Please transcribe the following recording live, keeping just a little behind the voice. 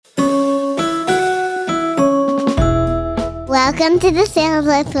Welcome to the Sales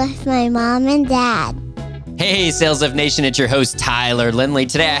Lift with my mom and dad. Hey, Sales Lift Nation, it's your host, Tyler Lindley.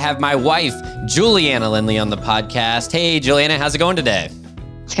 Today I have my wife, Juliana Lindley, on the podcast. Hey, Juliana, how's it going today?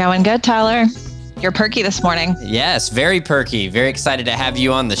 It's going good, Tyler. You're perky this morning. Yes, very perky. Very excited to have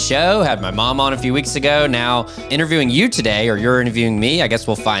you on the show. Had my mom on a few weeks ago. Now interviewing you today, or you're interviewing me. I guess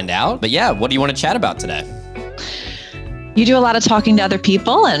we'll find out. But yeah, what do you want to chat about today? You do a lot of talking to other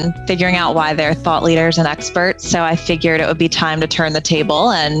people and figuring out why they're thought leaders and experts. So I figured it would be time to turn the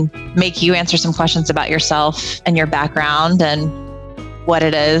table and make you answer some questions about yourself and your background and what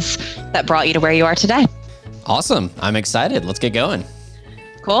it is that brought you to where you are today. Awesome. I'm excited. Let's get going.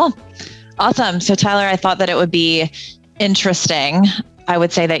 Cool. Awesome. So Tyler, I thought that it would be interesting. I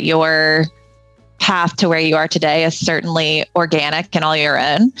would say that your path to where you are today is certainly organic and all your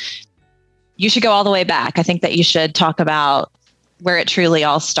own. You should go all the way back. I think that you should talk about where it truly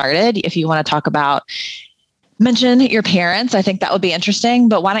all started. If you want to talk about, mention your parents, I think that would be interesting.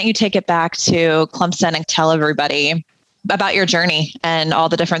 But why don't you take it back to Clemson and tell everybody about your journey and all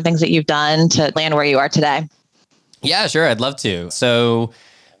the different things that you've done to land where you are today? Yeah, sure. I'd love to. So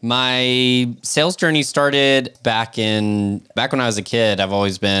my sales journey started back when I was a kid. I've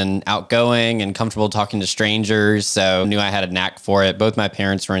always been outgoing and comfortable talking to strangers, so I knew I had a knack for it. Both my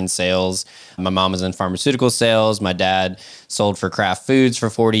parents were in sales. My mom was in pharmaceutical sales. My dad sold for Kraft Foods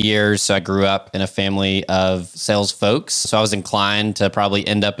for 40 years, so I grew up in a family of sales folks. So I was inclined to probably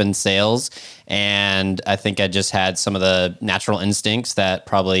end up in sales, and I think I just had some of the natural instincts that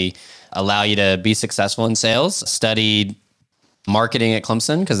probably allow you to be successful in sales. Studied marketing at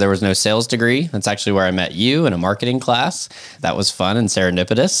Clemson because there was no sales degree. That's actually where I met you, in a marketing class. That was fun and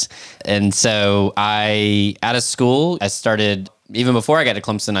serendipitous. And so out of school, I started, even before I got to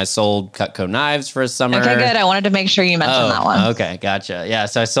Clemson, I sold Cutco knives for a summer. Okay, good. I wanted to make sure you mentioned that one. Okay, gotcha. Yeah,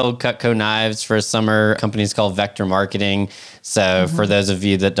 so I sold Cutco knives for a summer. Company's called Vector Marketing. So for those of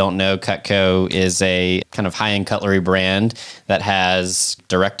you that don't know, Cutco is a kind of high-end cutlery brand that has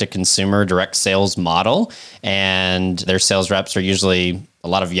direct-to-consumer, direct sales model. And their sales reps are usually a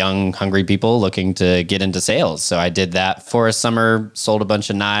lot of young, hungry people looking to get into sales. So I did that for a summer, sold a bunch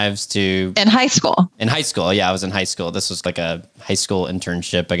of knives to... In high school? In high school, yeah, I was in high school. This was like a high school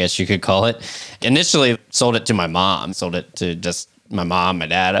internship, I guess you could call it. Initially, sold it to my mom, sold it to just my mom, my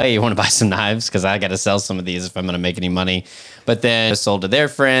dad. Hey, you want to buy some knives? Because I got to sell some of these if I'm going to make any money. But then I sold to their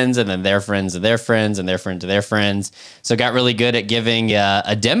friends, and then their friends and their friends and their friend to their friends. So got really good at giving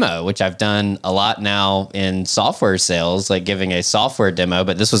a demo, which I've done a lot now in software sales, like giving a software demo.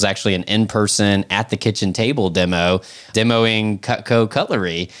 But this was actually an in-person at the kitchen table demoing Cutco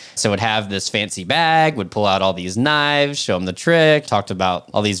cutlery. So would have this fancy bag, would pull out all these knives, show them the trick, talked about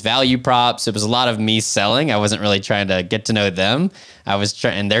all these value props. It was a lot of me selling. I wasn't really trying to get to know them. I was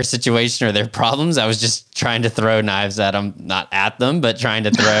trying, in their situation or their problems, I was just trying to throw knives at them, not at them, but trying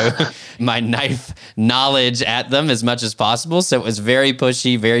to throw my knife knowledge at them as much as possible. So it was very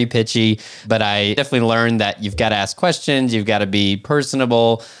pushy, very pitchy, but I definitely learned that you've got to ask questions, you've got to be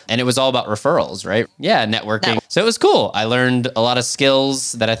personable, and it was all about referrals, right? Yeah, networking. So it was cool. I learned a lot of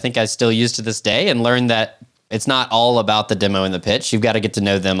skills that I think I still use to this day, and learned that it's not all about the demo and the pitch. You've got to get to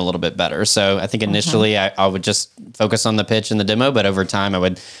know them a little bit better. So I think initially I would just focus on the pitch and the demo, but over time I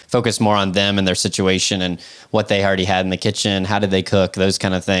would focus more on them and their situation and what they already had in the kitchen, how did they cook, those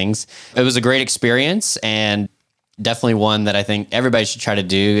kind of things. It was a great experience, and definitely one that I think everybody should try to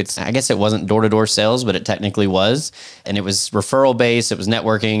do. I guess it wasn't door-to-door sales, but it technically was. And it was referral-based. It was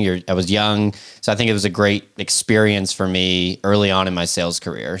networking. I was young. So I think it was a great experience for me early on in my sales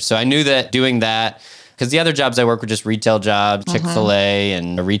career. So I knew that doing that, because the other jobs I worked were just retail jobs, Chick-fil-A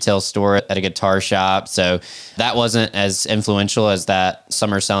and a retail store at a guitar shop. So that wasn't as influential as that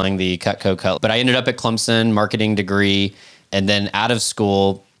summer selling the Cutco cutlery. But I ended up at Clemson, marketing degree, and then out of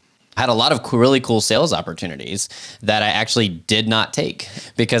school, had a lot of really cool sales opportunities that I actually did not take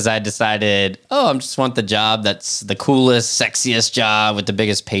because I decided, I just want the job that's the coolest, sexiest job with the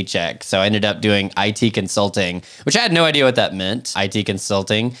biggest paycheck. So I ended up doing IT consulting, which I had no idea what that meant, IT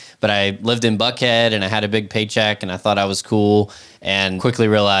consulting, but I lived in Buckhead and I had a big paycheck and I thought I was cool, and quickly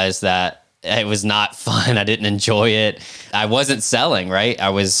realized that it was not fun. I didn't enjoy it. I wasn't selling, right? I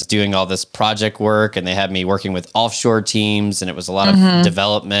was doing all this project work, and they had me working with offshore teams, and it was a lot of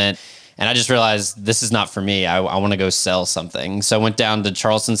development. And I just realized this is not for me. I want to go sell something. So I went down to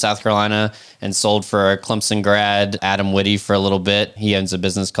Charleston, South Carolina, and sold for a Clemson grad, Adam Whitty, for a little bit. He owns a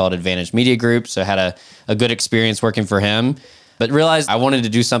business called Advantage Media Group. So I had a good experience working for him. but realized I wanted to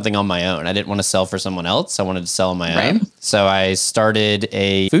do something on my own. I didn't want to sell for someone else. I wanted to sell on my own. So I started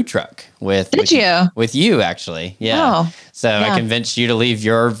a food truck with you actually. Yeah. Oh, so I convinced you to leave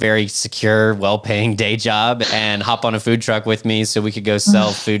your very secure, well-paying day job and hop on a food truck with me so we could go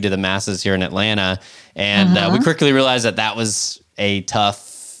sell food to the masses here in Atlanta. And we quickly realized that was a tough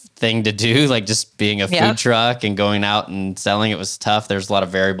thing to do, like just being a food truck and going out and selling. It was tough. There's a lot of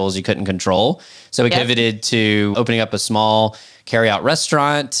variables you couldn't control. So we pivoted to opening up a small carry-out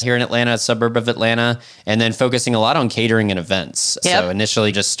restaurant here in Atlanta, a suburb of Atlanta, and then focusing a lot on catering and events. So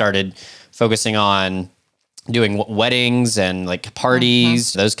initially just started focusing on doing weddings and like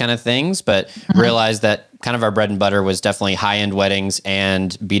parties, those kind of things, but realized that kind of our bread and butter was definitely high-end weddings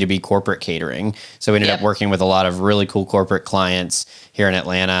and B2B corporate catering. So we ended up working with a lot of really cool corporate clients here in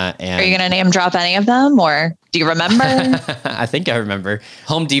Atlanta. And are you going to name drop any of them, or do you remember? I think I remember.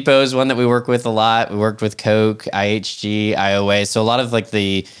 Home Depot is one that we work with a lot. We worked with Coke, IHG, IOA. So a lot of like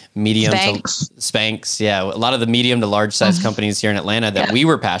the medium Spanx. Yeah. A lot of the medium to large size companies here in Atlanta that we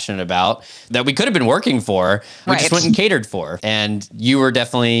were passionate about, that we could have been working for, we just went and catered for. And you were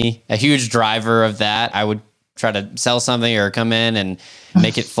definitely a huge driver of that. I would try to sell something or come in and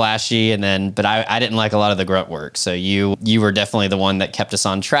make it flashy. But I didn't like a lot of the grunt work. So you were definitely the one that kept us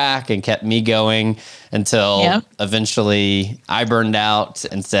on track and kept me going until eventually I burned out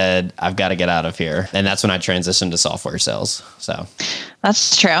and said, I've got to get out of here. And that's when I transitioned to software sales. So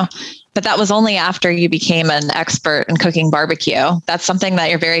that's true. But that was only after you became an expert in cooking barbecue. That's something that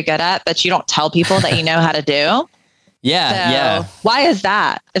you're very good at, but you don't tell people that you know how to do. Yeah. Why is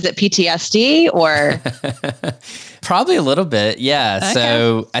that? Is it PTSD or? Probably a little bit. Yeah. Okay.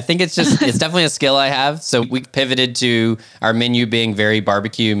 So I think it's definitely a skill I have. So we pivoted to our menu being very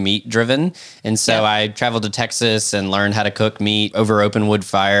barbecue meat driven. And so I traveled to Texas and learned how to cook meat over open wood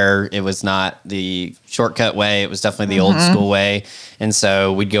fire. It was not the shortcut way. It was definitely the old school way. And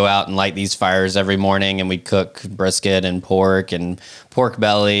so we'd go out and light these fires every morning and we'd cook brisket and pork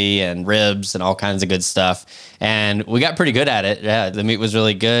belly and ribs and all kinds of good stuff. And we got pretty good at it. Yeah. The meat was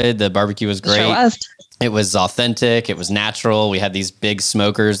really good. The barbecue was great. Sure was. It was authentic. It was natural. We had these big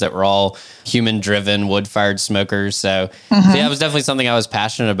smokers that were all human-driven, wood-fired smokers. So it was definitely something I was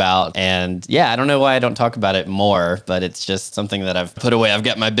passionate about. And I don't know why I don't talk about it more, but it's just something that I've put away. I've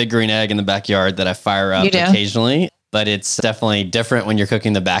got my big green egg in the backyard that I fire up occasionally. But it's definitely different when you're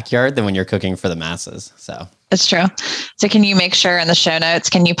cooking the backyard than when you're cooking for the masses. So it's true. So can you make sure in the show notes,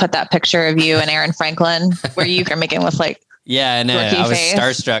 can you put that picture of you and Aaron Franklin where you are making with like, I know. I was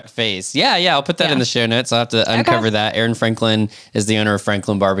starstruck face. Yeah. I'll put that in the show notes. I'll have to uncover that. Aaron Franklin is the owner of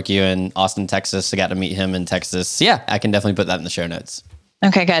Franklin Barbecue in Austin, Texas. I got to meet him in Texas. Yeah, I can definitely put that in the show notes.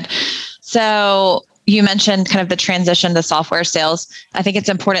 Okay, good. So you mentioned kind of the transition to software sales. I think it's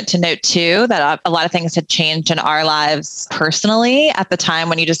important to note too that a lot of things had changed in our lives personally at the time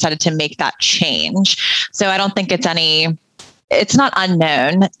when you decided to make that change. So I don't think it's not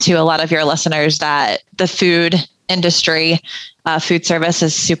unknown to a lot of your listeners that the food industry, food service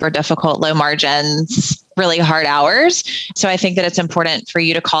is super difficult, low margins, really hard hours. So I think that it's important for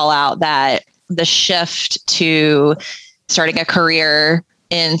you to call out that the shift to starting a career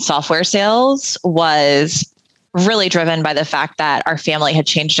in software sales was really driven by the fact that our family had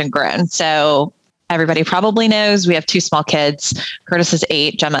changed and grown. So everybody probably knows we have 2 small kids. Curtis is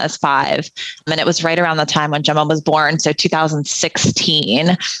 8, Gemma is 5. And it was right around the time when Gemma was born. So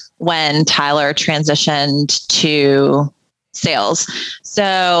 2016, when Tyler transitioned to sales.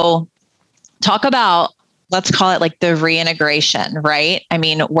 So talk about, let's call it like the reintegration, right? I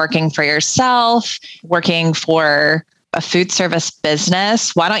mean, working for yourself, working for a food service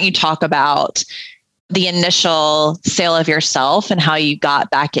business. Why don't you talk about the initial sale of yourself and how you got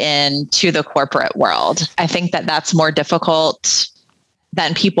back into the corporate world? I think that that's more difficult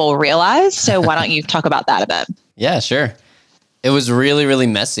than people realize. So why don't you talk about that a bit? Yeah, sure. It was really, really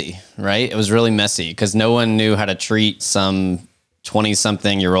messy, right? It was really messy because no one knew how to treat some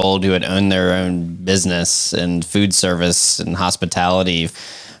 20-something-year-old who had owned their own business and food service and hospitality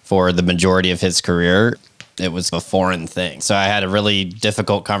for the majority of his career. It was a foreign thing. So I had a really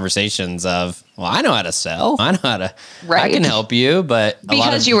difficult conversations of, well, I know how to sell. I know how to, I can help you, but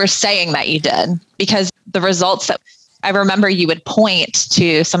because you were saying that you did, because the results that I remember you would point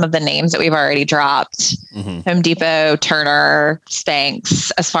to some of the names that we've already dropped, Home Depot, Turner,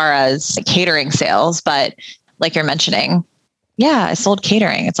 Spanx, as far as catering sales. But like you're mentioning, I sold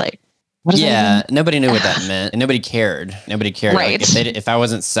catering. It's like, What does that Yeah, nobody knew what that meant, and nobody cared. Nobody cared. Right. Like if I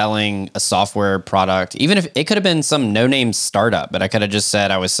wasn't selling a software product, even if it could have been some no-name startup, but I could have just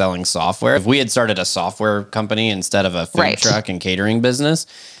said I was selling software. If we had started a software company instead of a food truck and catering business,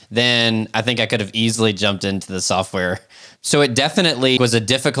 then I think I could have easily jumped into the software. So it definitely was a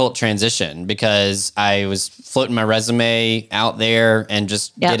difficult transition because I was floating my resume out there and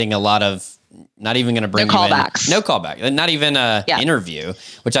just getting a lot of, not even going to bring callbacks. No callback. Not even a interview,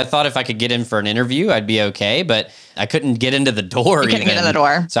 which I thought if I could get in for an interview, I'd be okay. But I couldn't get into the door. Couldn't get in the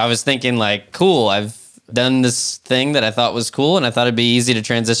door. So I was thinking like, cool, I've done this thing that I thought was cool. And I thought it'd be easy to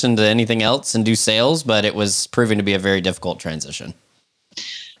transition to anything else and do sales. But it was proving to be a very difficult transition.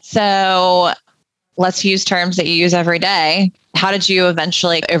 So let's use terms that you use every day. How did you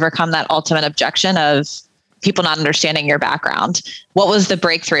eventually overcome that ultimate objection of people not understanding your background? What was the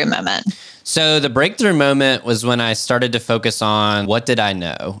breakthrough moment? So the breakthrough moment was when I started to focus on what did I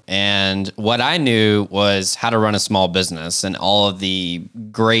know? And what I knew was how to run a small business and all of the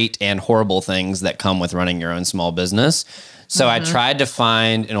great and horrible things that come with running your own small business. So I tried to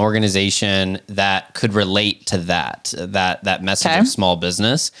find an organization that could relate to that message of small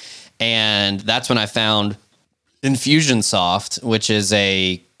business. And that's when I found Infusionsoft, which is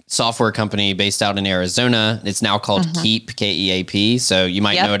a software company based out in Arizona. It's now called Keep, Keap. So you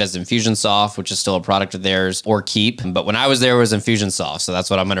might know it as Infusionsoft, which is still a product of theirs, or Keep. But when I was there, it was Infusionsoft. So that's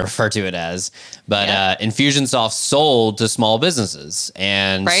what I'm going to refer to it as. But Infusionsoft sold to small businesses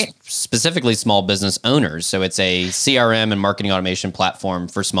and specifically small business owners. So it's a CRM and marketing automation platform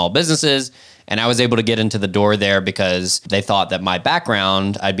for small businesses. And I was able to get into the door there because they thought that my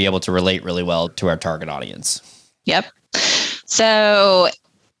background, I'd be able to relate really well to our target audience. Yep. So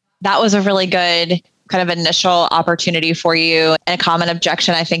that was a really good kind of initial opportunity for you. And a common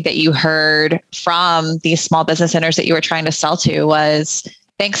objection I think that you heard from these small business owners that you were trying to sell to was,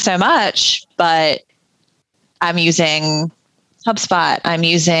 thanks so much, but I'm using HubSpot, I'm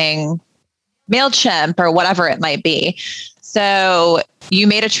using MailChimp or whatever it might be. So you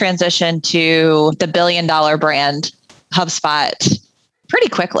made a transition to the $1 billion brand HubSpot pretty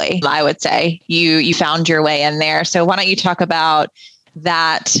quickly, I would say. You found your way in there. So why don't you talk about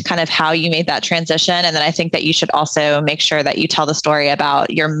that, kind of how you made that transition? And then I think that you should also make sure that you tell the story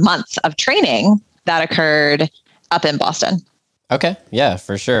about your month of training that occurred up in Boston. Okay. Yeah,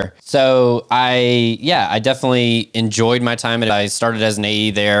 for sure. So I definitely enjoyed my time. I started as an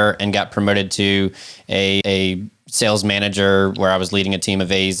AE there and got promoted to a sales manager where I was leading a team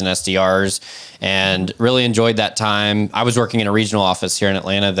of A's and SDRs and really enjoyed that time. I was working in a regional office here in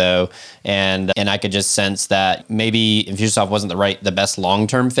Atlanta though. And I could just sense that maybe Infusionsoft wasn't the best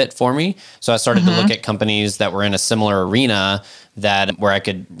long-term fit for me. So I started to look at companies that were in a similar arena where I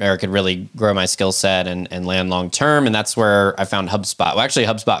could really grow my skill set and land long-term. And that's where I found HubSpot. Well, actually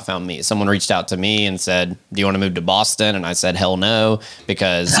HubSpot found me. Someone reached out to me and said, do you want to move to Boston? And I said, hell no,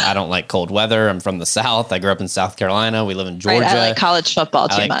 because I don't like cold weather. I'm from the South. I grew up in South Carolina. We live in Georgia. Right, I like college football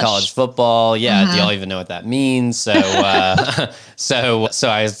too much. College football. Yeah. Do y'all even know what that means? So, so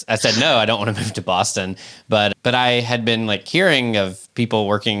I said, no, I don't want to move to Boston. But I had been like hearing of people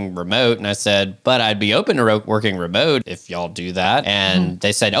working remote. And I said, but I'd be open to working remote if y'all do that. And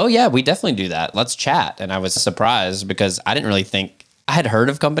they said, oh yeah, we definitely do that. Let's chat. And I was surprised because I didn't really think, I had heard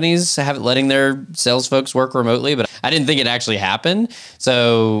of companies letting their sales folks work remotely, but I didn't think it actually happened.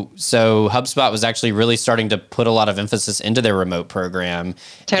 So HubSpot was actually really starting to put a lot of emphasis into their remote program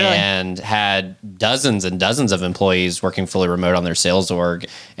and had dozens and dozens of employees working fully remote on their sales org.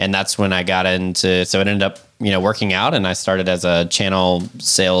 And that's when I got into, so it ended up, working out. And I started as a channel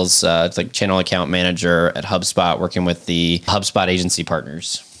sales, channel account manager at HubSpot, working with the HubSpot agency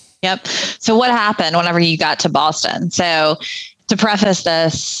partners. Yep. So what happened whenever you got to Boston? So to preface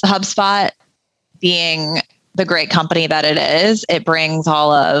this, HubSpot being the great company that it is, it brings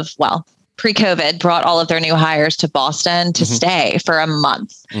pre-COVID, brought all of their new hires to Boston to stay for a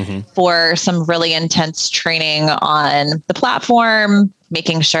month for some really intense training on the platform,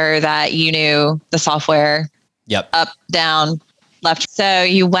 making sure that you knew the software up, down, left. So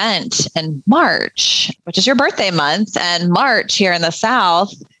you went in March, which is your birthday month, and March here in the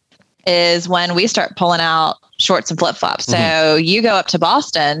South is when we start pulling out shorts and flip-flops. So you go up to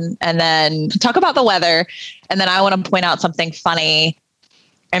Boston and then talk about the weather. And then I want to point out something funny,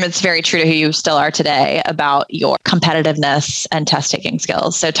 and it's very true to who you still are today, about your competitiveness and test-taking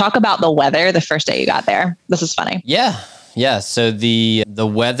skills. So talk about the weather the first day you got there. This is funny. Yeah. So the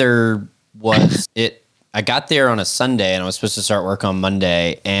weather was I got there on a Sunday and I was supposed to start work on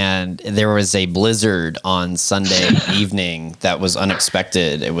Monday, and there was a blizzard on Sunday evening that was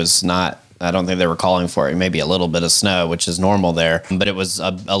unexpected. It was not I don't think they were calling for it. Maybe a little bit of snow, which is normal there, but it was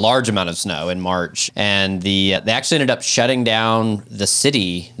a large amount of snow in March. And they actually ended up shutting down the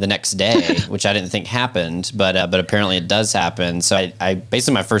city the next day, which I didn't think happened, but apparently it does happen. So I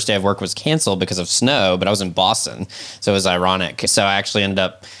basically, my first day of work was canceled because of snow, but I was in Boston. So it was ironic. So I actually ended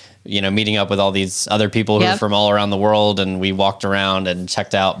up meeting up with all these other people who are from all around the world. And we walked around and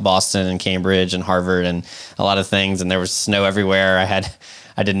checked out Boston and Cambridge and Harvard and a lot of things. And there was snow everywhere.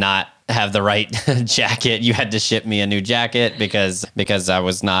 I did not have the right jacket. You had to ship me a new jacket because I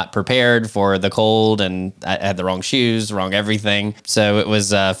was not prepared for the cold, and I had the wrong shoes, wrong everything. So it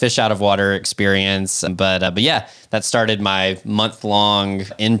was a fish out of water experience. But yeah, that started my month-long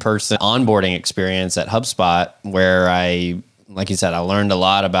in-person onboarding experience at HubSpot, where like you said, I learned a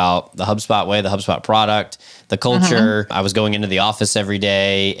lot about the HubSpot way, the HubSpot product, the culture. I was going into the office every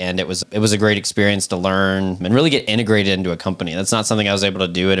day, and it was a great experience to learn and really get integrated into a company. That's not something I was able to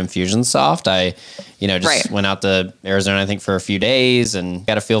do at Infusionsoft. I, just went out to Arizona, I think, for a few days and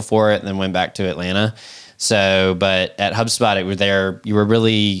got a feel for it, and then went back to Atlanta. So, but at HubSpot, you were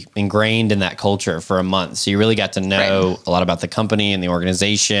really ingrained in that culture for a month. So you really got to know a lot about the company and the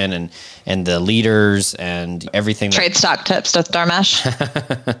organization and the leaders and everything. Trade stock tips with Dharmesh.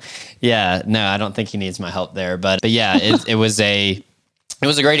 Yeah, no, I don't think he needs my help there. But yeah, it was a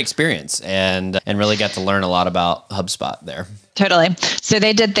great experience, and really got to learn a lot about HubSpot there. Totally. So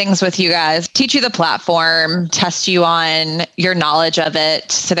they did things with you guys, teach you the platform, test you on your knowledge of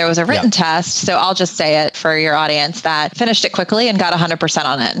it. So there was a written test. So I'll just say it for your audience that finished it quickly and got 100%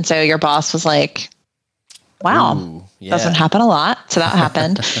 on it. And so your boss was like, wow, doesn't happen a lot. So that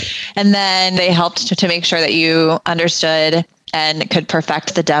happened. And then they helped to make sure that you understood and could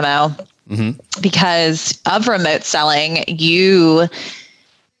perfect the demo. Because of remote selling, you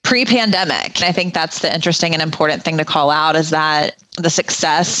pre-pandemic, and I think that's the interesting and important thing to call out, is that the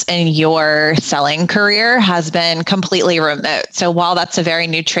success in your selling career has been completely remote. So while that's a very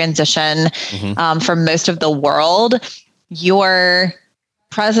new transition for most of the world, your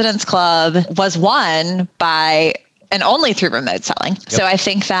President's Club was won by and only through remote selling. So I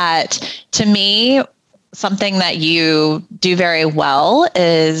think that, to me, something that you do very well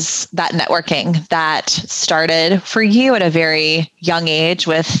is that networking that started for you at a very young age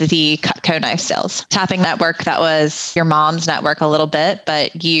with the Cutco knife sales. Tapping network that was your mom's network a little bit,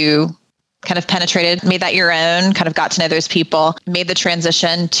 but you kind of penetrated, made that your own, kind of got to know those people, made the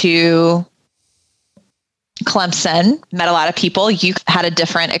transition to Clemson, met a lot of people. You had a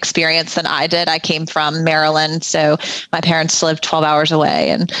different experience than I did. I came from Maryland, so my parents lived 12 hours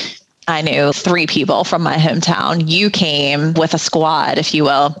away, and I knew 3 people from my hometown. You came with a squad, if you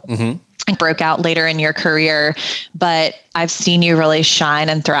will, and broke out later in your career. But I've seen you really shine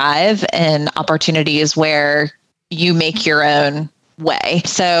and thrive in opportunities where you make your own way.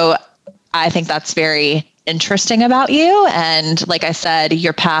 So I think that's very interesting about you. And like I said,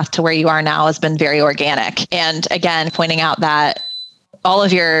 your path to where you are now has been very organic. And again, pointing out that all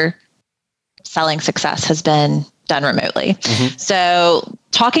of your selling success has been done remotely. So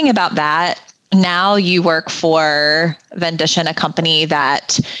talking about that, now you work for Vendition, a company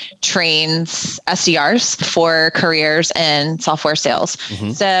that trains SDRs for careers in software sales.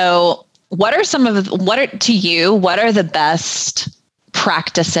 So what are the best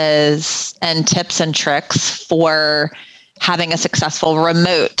practices and tips and tricks for having a successful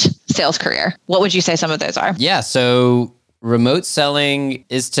remote sales career? What would you say some of those are? Yeah. So remote selling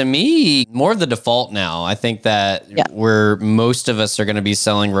is, to me, more of the default now. I think that where most of us are going to be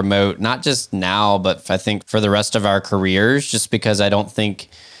selling remote, not just now, but I think for the rest of our careers, just because I think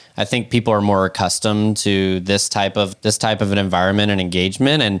people are more accustomed to this type of an environment and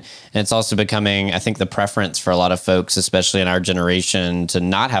engagement. And it's also becoming, I think, the preference for a lot of folks, especially in our generation, to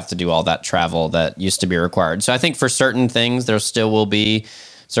not have to do all that travel that used to be required. So I think for certain things, there still will be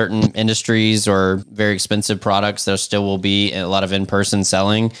certain industries or very expensive products, there still will be a lot of in-person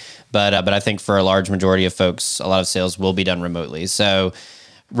selling. But I think for a large majority of folks, a lot of sales will be done remotely. So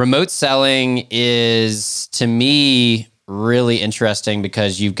remote selling is, to me, really interesting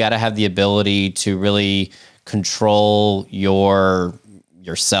because you've got to have the ability to really control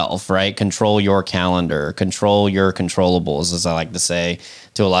yourself, right? Control your calendar, control your controllables, as I like to say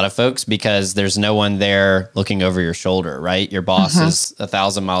to a lot of folks, because there's no one there looking over your shoulder, right? Your boss is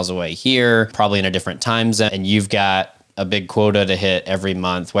 1,000 miles away here, probably in a different time zone, and you've got a big quota to hit every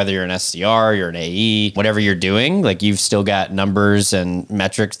month, whether you're an SDR, you're an AE, whatever you're doing, like you've still got numbers and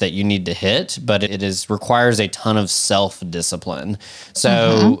metrics that you need to hit, but it is requires a ton of self-discipline.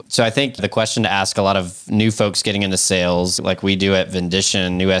 So I think the question to ask a lot of new folks getting into sales, like we do at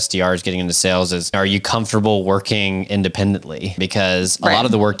Vendition, new SDRs getting into sales is, are you comfortable working independently? Because a lot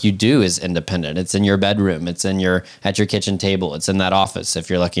of the work you do is independent. It's in your bedroom. It's at your kitchen table. It's in that office if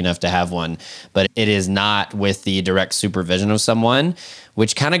you're lucky enough to have one, but it is not with the direct supervision of someone,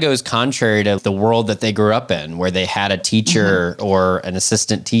 which kind of goes contrary to the world that they grew up in, where they had a teacher or an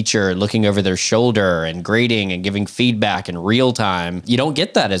assistant teacher looking over their shoulder and grading and giving feedback in real time. You don't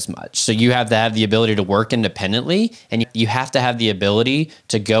get that as much. So you have to have the ability to work independently, and you have to have the ability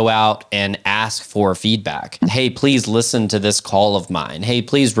to go out and ask for feedback. Hey, please listen to this call of mine. Hey,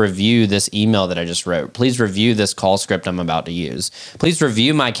 please review this email that I just wrote. Please review this call script I'm about to use. Please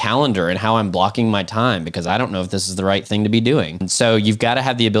review my calendar and how I'm blocking my time, because I don't know if this is the right thing to be doing. And so you've got to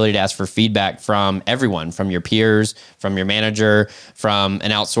have the ability to ask for feedback from everyone, from your peers, from your manager, from an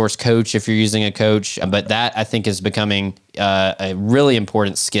outsourced coach if you're using a coach. But that, I think, is becoming a really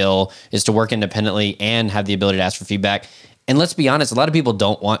important skill, is to work independently and have the ability to ask for feedback. And let's be honest, a lot of people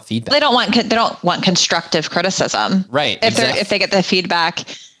don't want feedback. They don't want constructive criticism. Right. If they get the feedback,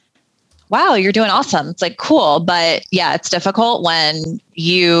 wow, you're doing awesome. It's like, cool. But yeah, it's difficult when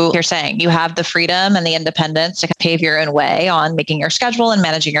you're saying you have the freedom and the independence to pave your own way on making your schedule and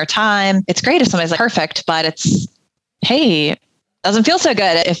managing your time. It's great if somebody's like perfect, but it's, hey, doesn't feel so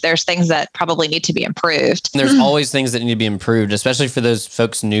good if there's things that probably need to be improved. There's always things that need to be improved, especially for those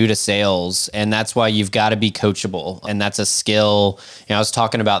folks new to sales. And that's why you've got to be coachable. And that's a skill. I was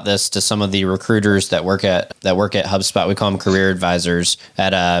talking about this to some of the recruiters that work at HubSpot. We call them career advisors at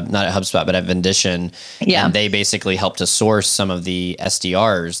not at HubSpot, but at Vendition. Yeah. And they basically help to source some of the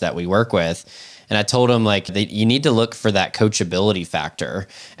SDRs that we work with. And I told them, like, you need to look for that coachability factor,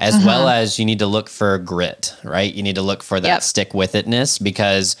 as well as you need to look for grit, right? You need to look for that stick-with-itness,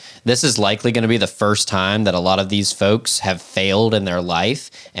 because this is likely going to be the first time that a lot of these folks have failed in their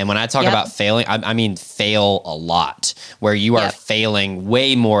life. And when I talk about failing, I mean fail a lot, where you are failing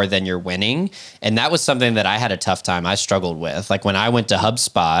way more than you're winning. And that was something that I had a tough time. I struggled with. Like when I went to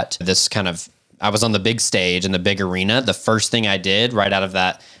HubSpot, I was on the big stage in the big arena. The first thing I did right out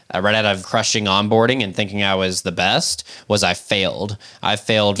of crushing onboarding and thinking I was the best was I failed. I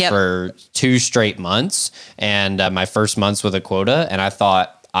failed for 2 straight months, and my first month's with a quota. And I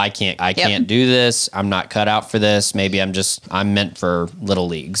thought, I can't do this. I'm not cut out for this. Maybe I'm meant for little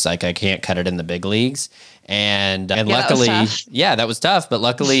leagues. Like I can't cut it in the big leagues. And luckily, that was tough. But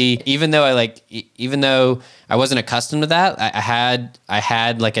luckily, even though I wasn't accustomed to that, I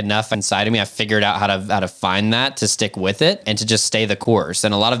had like enough inside of me. I figured out how to find that, to stick with it and to just stay the course.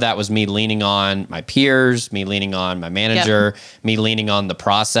 And a lot of that was me leaning on my peers, me leaning on my manager, me leaning on the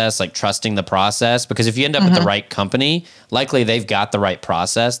process, like trusting the process. Because if you end up at the right company, likely they've got the right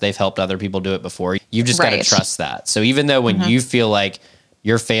process. They've helped other people do it before. You've just got to trust that. So even though when you feel like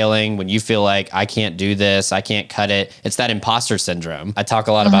you're failing, when you feel like I can't do this, I can't cut it, it's that imposter syndrome. I talk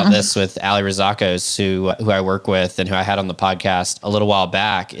a lot about this with Ali Razakos, who I work with and who I had on the podcast a little while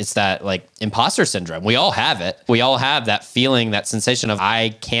back. It's that like imposter syndrome. We all have it. We all have that feeling, that sensation of I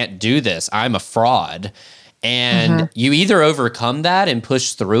can't do this. I'm a fraud. And you either overcome that and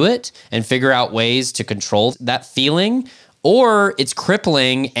push through it and figure out ways to control that feeling, or it's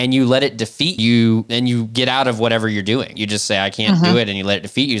crippling and you let it defeat you and you get out of whatever you're doing. You just say, I can't do it, and you let it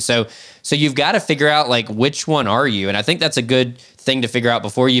defeat you. So you've got to figure out like, which one are you? And I think that's a good thing to figure out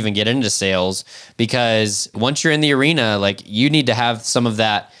before you even get into sales, because once you're in the arena, like you need to have some of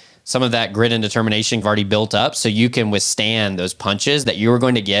that grit and determination you've already built up so you can withstand those punches that you were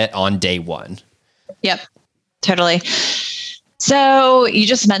going to get on day one. Yep, totally. So you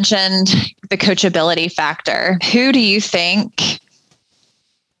just mentioned the coachability factor. Who do you think,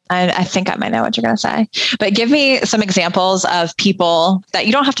 I think I might know what you're going to say, but give me some examples of people that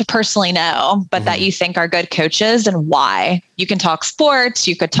you don't have to personally know, but that you think are good coaches, and why. You can talk sports,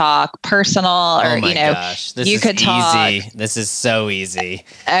 you could talk personal, or, gosh, this you is could talk. Easy. This is so easy.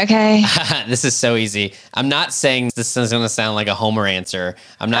 Okay. This is so easy. I'm not saying this is going to sound like a Homer answer.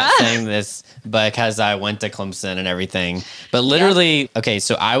 I'm not saying this because I went to Clemson and everything, but literally, okay,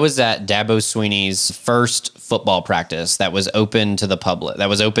 so I was at Dabo Sweeney's first football practice that was open to the public, that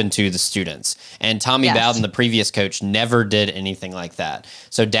was open to the students. And Tommy Bowden, the previous coach, never did anything like that.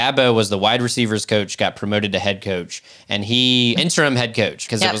 So Dabo was the wide receivers coach, got promoted to head coach, and he the interim head coach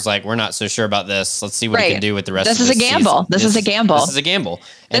because it was like, we're not so sure about this. Let's see what he can do with the rest of the season. This is a gamble. This is a gamble.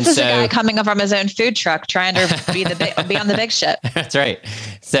 And this is a guy coming up from his own food truck trying to be on the big ship. That's right.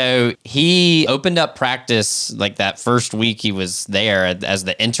 So he opened up practice like that first week he was there as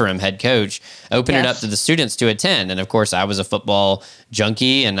the interim head coach, opened it up to the students to attend. And of course, I was a football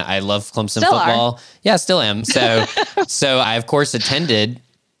junkie and I love Clemson football. Yeah, still am. So, so I of course attended.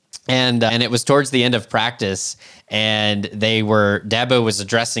 And it was towards the end of practice, and Dabo was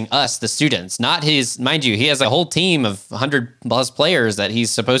addressing us, the students, not his, mind you, he has a whole team of 100+ players that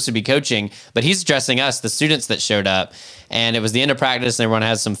he's supposed to be coaching, but he's addressing us, the students that showed up. And it was the end of practice and everyone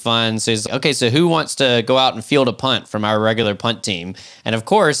has some fun. So he's like, okay, so who wants to go out and field a punt from our regular punt team? And of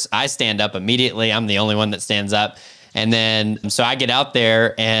course, I stand up immediately. I'm the only one that stands up. And then, so I get out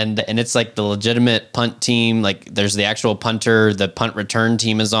there and it's like the legitimate punt team. Like there's the actual punter, the punt return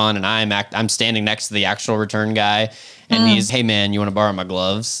team is on, and I'm standing next to the actual return guy. And he's, hey man, you want to borrow my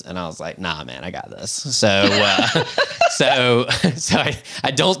gloves? And I was like, nah, man, I got this. So, so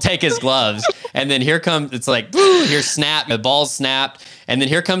I don't take his gloves. And then here comes, it's like, boo, here snap, the ball's snapped. And then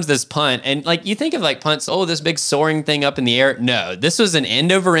here comes this punt. And like, you think of like punts, oh, this big soaring thing up in the air. No, this was an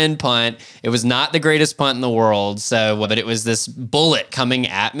end over end punt. It was not the greatest punt in the world. So, but it was this bullet coming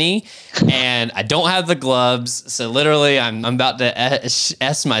at me and I don't have the gloves. So literally I'm about to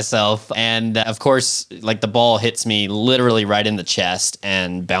S myself. And of course, like the ball hits me literally right in the chest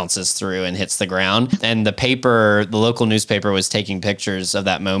and bounces through and hits the ground. And the local newspaper was taking pictures of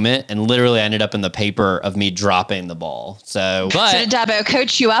that moment. And literally I ended up in the paper of me dropping the ball. So did Dabo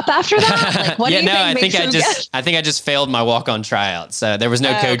coach you up after that? Like, what do you think I think I just failed my walk-on tryout. So there was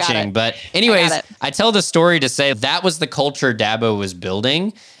no coaching. But anyways, I tell the story to say that was the culture Dabo was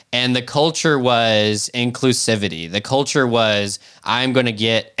building. And the culture was inclusivity. The culture was, I'm going to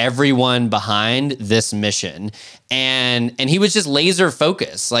get everyone behind this mission. And he was just laser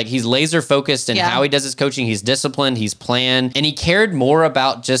focused. Like he's laser focused in how he does his coaching. He's disciplined, he's planned, and he cared more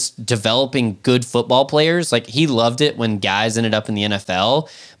about just developing good football players. Like he loved it when guys ended up in the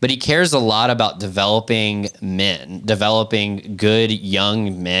NFL, but he cares a lot about developing men, developing good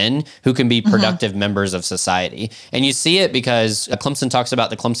young men who can be productive members of society. And you see it because Clemson talks about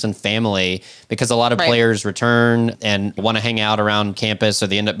the Clemson family because a lot of players return and want to hang out around campus or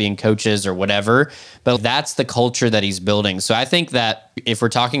they end up being coaches or whatever. But that's the culture that he's building. So I think that if we're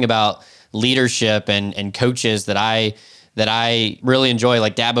talking about leadership and coaches that I really enjoy,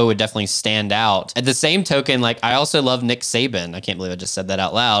 like Dabo would definitely stand out. At the same token, like I also love Nick Saban. I can't believe I just said that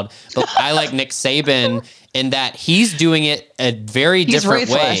out loud, but I like Nick Saban in that he's doing it a very different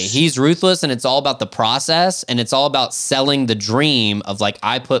way. He's ruthless and it's all about the process and it's all about selling the dream of like,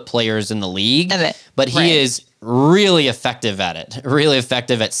 I put players in the league, but he is really effective at it, really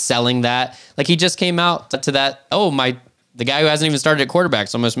effective at selling that. Like he just came out to that, the guy who hasn't even started at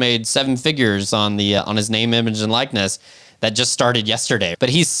quarterbacks almost made 7 figures on his name, image, and likeness. That just started yesterday. But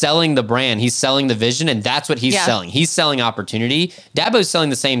he's selling the brand, he's selling the vision, and that's what he's selling. He's selling opportunity. Dabo's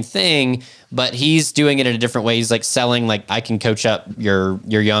selling the same thing, but he's doing it in a different way. He's like selling, like, I can coach up your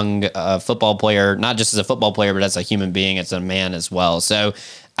young football player, not just as a football player, but as a human being, as a man as well. So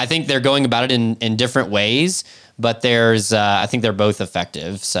I think they're going about it in different ways, but I think they're both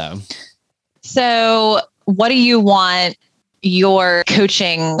effective. So what do you want your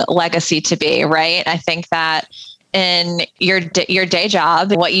coaching legacy to be, right? I think that in your day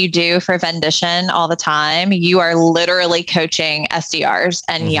job, what you do for Vendition all the time, you are literally coaching SDRs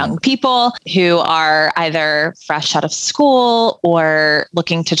and young people who are either fresh out of school or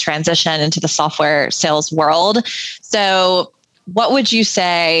looking to transition into the software sales world. So what would you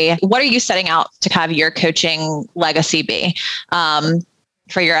say, what are you setting out to have your coaching legacy be?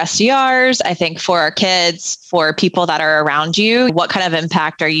 For your SDRs, I think for our kids, for people that are around you, what kind of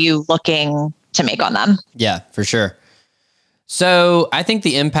impact are you looking to make on them? Yeah, for sure. So I think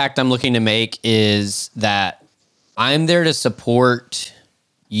the impact I'm looking to make is that I'm there to support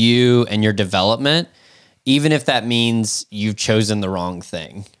you and your development, even if that means you've chosen the wrong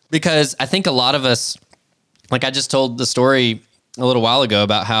thing. Because I think a lot of us, like I just told the story a little while ago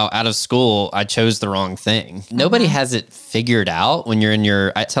about how out of school, I chose the wrong thing. Nobody has it figured out when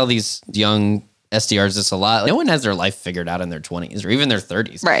you're I tell these young SDRs this a lot. No one has their life figured out in their 20s or even their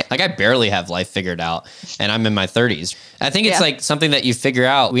 30s. Right. Like I barely have life figured out and I'm in my 30s. I think it's like something that you figure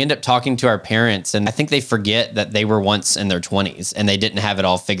out. We end up talking to our parents and I think they forget that they were once in their 20s and they didn't have it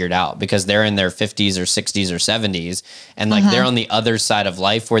all figured out because they're in their 50s or 60s or 70s. And like they're on the other side of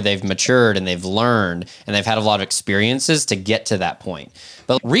life where they've matured and they've learned and they've had a lot of experiences to get to that point.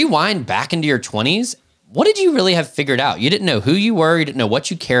 But rewind back into your 20s. what did you really have figured out? You didn't know who you were. You didn't know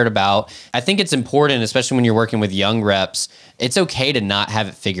what you cared about. I think it's important, especially when you're working with young reps, it's okay to not have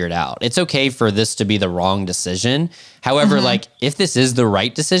it figured out. It's okay for this to be the wrong decision. However, like if this is the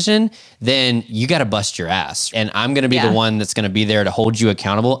right decision, then you got to bust your ass. And I'm going to be the one that's going to be there to hold you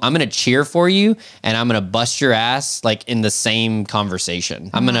accountable. I'm going to cheer for you and I'm going to bust your ass like in the same conversation.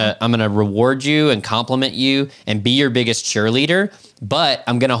 I'm going to reward you and compliment you and be your biggest cheerleader, but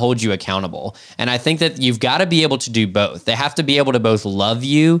I'm going to hold you accountable. And I think that you've got to be able to do both. They have to be able to both love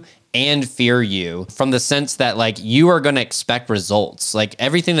you and fear you, from the sense that like you are going to expect results. Like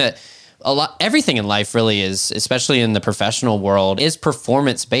everything in life really is, especially in the professional world, is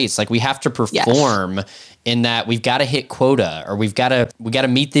performance based. Like we have to perform in that we've got to hit quota, or we got to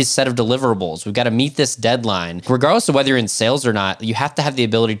meet this set of deliverables. We've got to meet this deadline. Regardless of whether you're in sales or not, you have to have the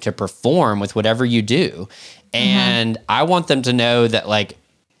ability to perform with whatever you do. And I want them to know that like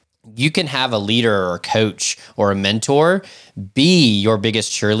you can have a leader or a coach or a mentor be your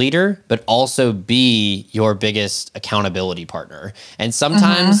biggest cheerleader, but also be your biggest accountability partner. And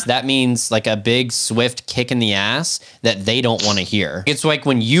sometimes that means like a big, swift kick in the ass that they don't want to hear. It's like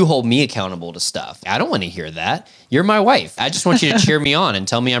when you hold me accountable to stuff. I don't want to hear that. You're my wife. I just want you to cheer me on and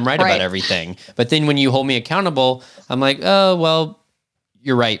tell me I'm right about everything. But then when you hold me accountable, I'm like, oh, well,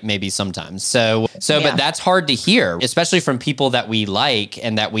 you're right, maybe sometimes. But that's hard to hear, especially from people that we like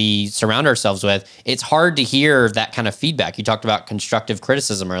and that we surround ourselves with. It's hard to hear that kind of feedback. You talked about constructive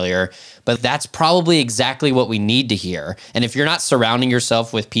criticism earlier, but that's probably exactly what we need to hear. And if you're not surrounding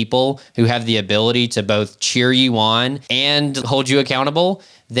yourself with people who have the ability to both cheer you on and hold you accountable,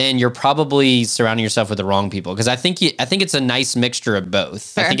 then you're probably surrounding yourself with the wrong people. Because I think it's a nice mixture of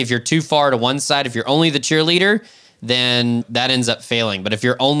both. Sure. I think if you're too far to one side, if you're only the cheerleader, then that ends up failing. But if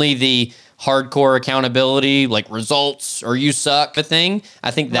you're only the hardcore accountability, like results or you suck thing, I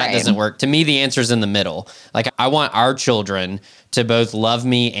think that doesn't work. To me, the answer's in the middle. Like I want our children to both love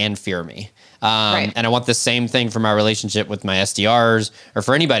me and fear me. And I want the same thing for my relationship with my SDRs or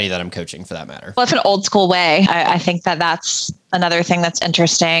for anybody that I'm coaching for that matter. Well, it's an old school way. I think that that's another thing that's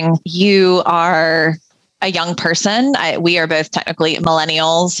interesting. You are a young person. We are both technically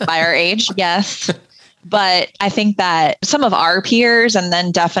millennials by our age. Yes. But I think that some of our peers, and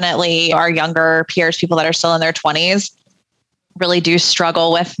then definitely our younger peers, people that are still in their 20s, really do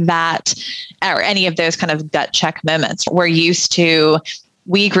struggle with that, or any of those kind of gut check moments.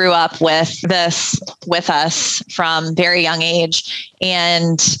 We grew up with this with us from very young age.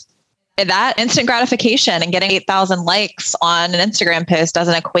 And that instant gratification and getting 8,000 likes on an Instagram post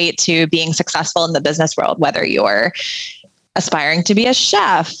doesn't equate to being successful in the business world, whether you're aspiring to be a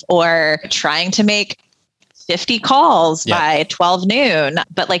chef or trying to make 50 calls by 12 noon.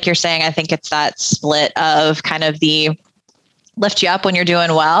 But like you're saying, I think it's that split of kind of the lift you up when you're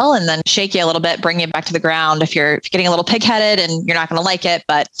doing well and then shake you a little bit, bring you back to the ground if you're getting a little pig-headed and you're not going to like it,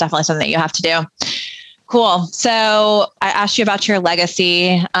 but it's definitely something that you have to do. Cool. So I asked you about your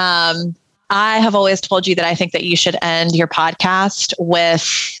legacy. I have always told you that I think that you should end your podcast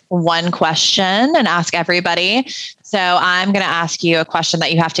with one question and ask everybody. So I'm going to ask you a question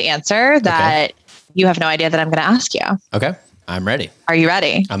that you have to answer that you have no idea that I'm going to ask you. Okay. I'm ready. Are you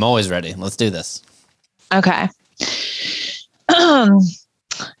ready? I'm always ready. Let's do this. Okay.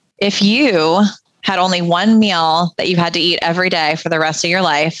 If you had only one meal that you had to eat every day for the rest of your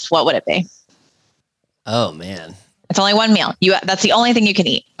life, what would it be? Oh, man. It's only one meal. That's the only thing you can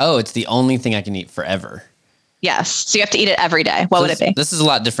eat. Oh, it's the only thing I can eat forever. Yes. So you have to eat it every day. What would it be? This is a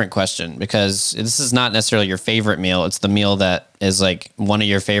lot different question because this is not necessarily your favorite meal. It's the meal that is like one of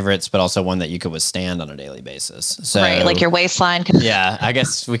your favorites, but also one that you could withstand on a daily basis. So, right. Like your waistline. Yeah. I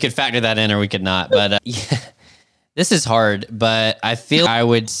guess we could factor that in or we could not. But this is hard. But I feel I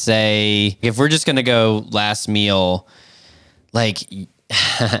would say if we're just going to go last meal, like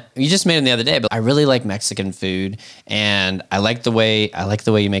you just made them the other day, but I really like Mexican food and I like the way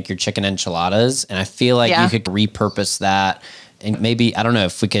you make your chicken enchiladas. And I feel like you could repurpose that. And maybe, I don't know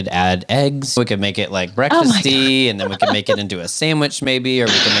if we could add eggs, we could make it like breakfasty and then we could make it into a sandwich maybe, or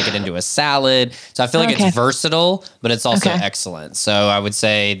we could make it into a salad. So I feel like it's versatile, but it's also excellent. So I would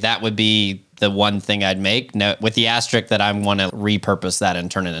say that would be the one thing I'd make, with the asterisk that I want to repurpose that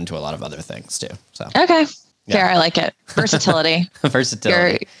and turn it into a lot of other things too. So okay. Fair, I like it. Versatility.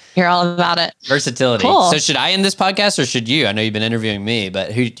 Versatility. You're all about it. Versatility. Cool. So should I end this podcast or should you? I know you've been interviewing me,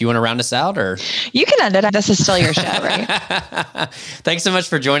 but do you want to round us out or? You can end it. This is still your show, right? Thanks so much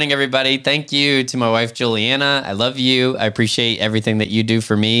for joining, everybody. Thank you to my wife, Juliana. I love you. I appreciate everything that you do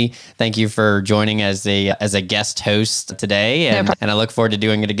for me. Thank you for joining as a guest host today. And I look forward to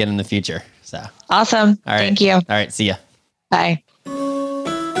doing it again in the future. So awesome. All right. Thank you. All right. See ya. Bye.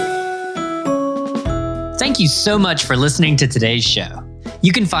 Thank you so much for listening to today's show.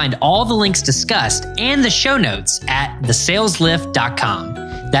 You can find all the links discussed and the show notes at thesaleslift.com.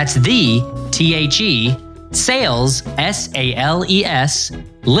 That's the THE sales, SALES,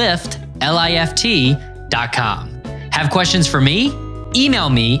 lift, LIFT.com. Have questions for me? Email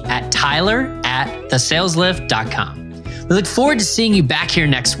me at tyler@thesaleslift.com. We look forward to seeing you back here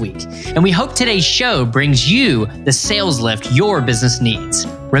next week, and we hope today's show brings you the sales lift your business needs.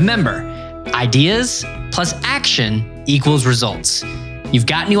 Remember, ideas plus action equals results. You've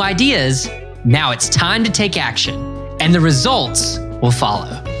got new ideas, now it's time to take action, and the results will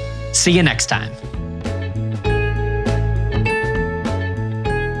follow. See you next time.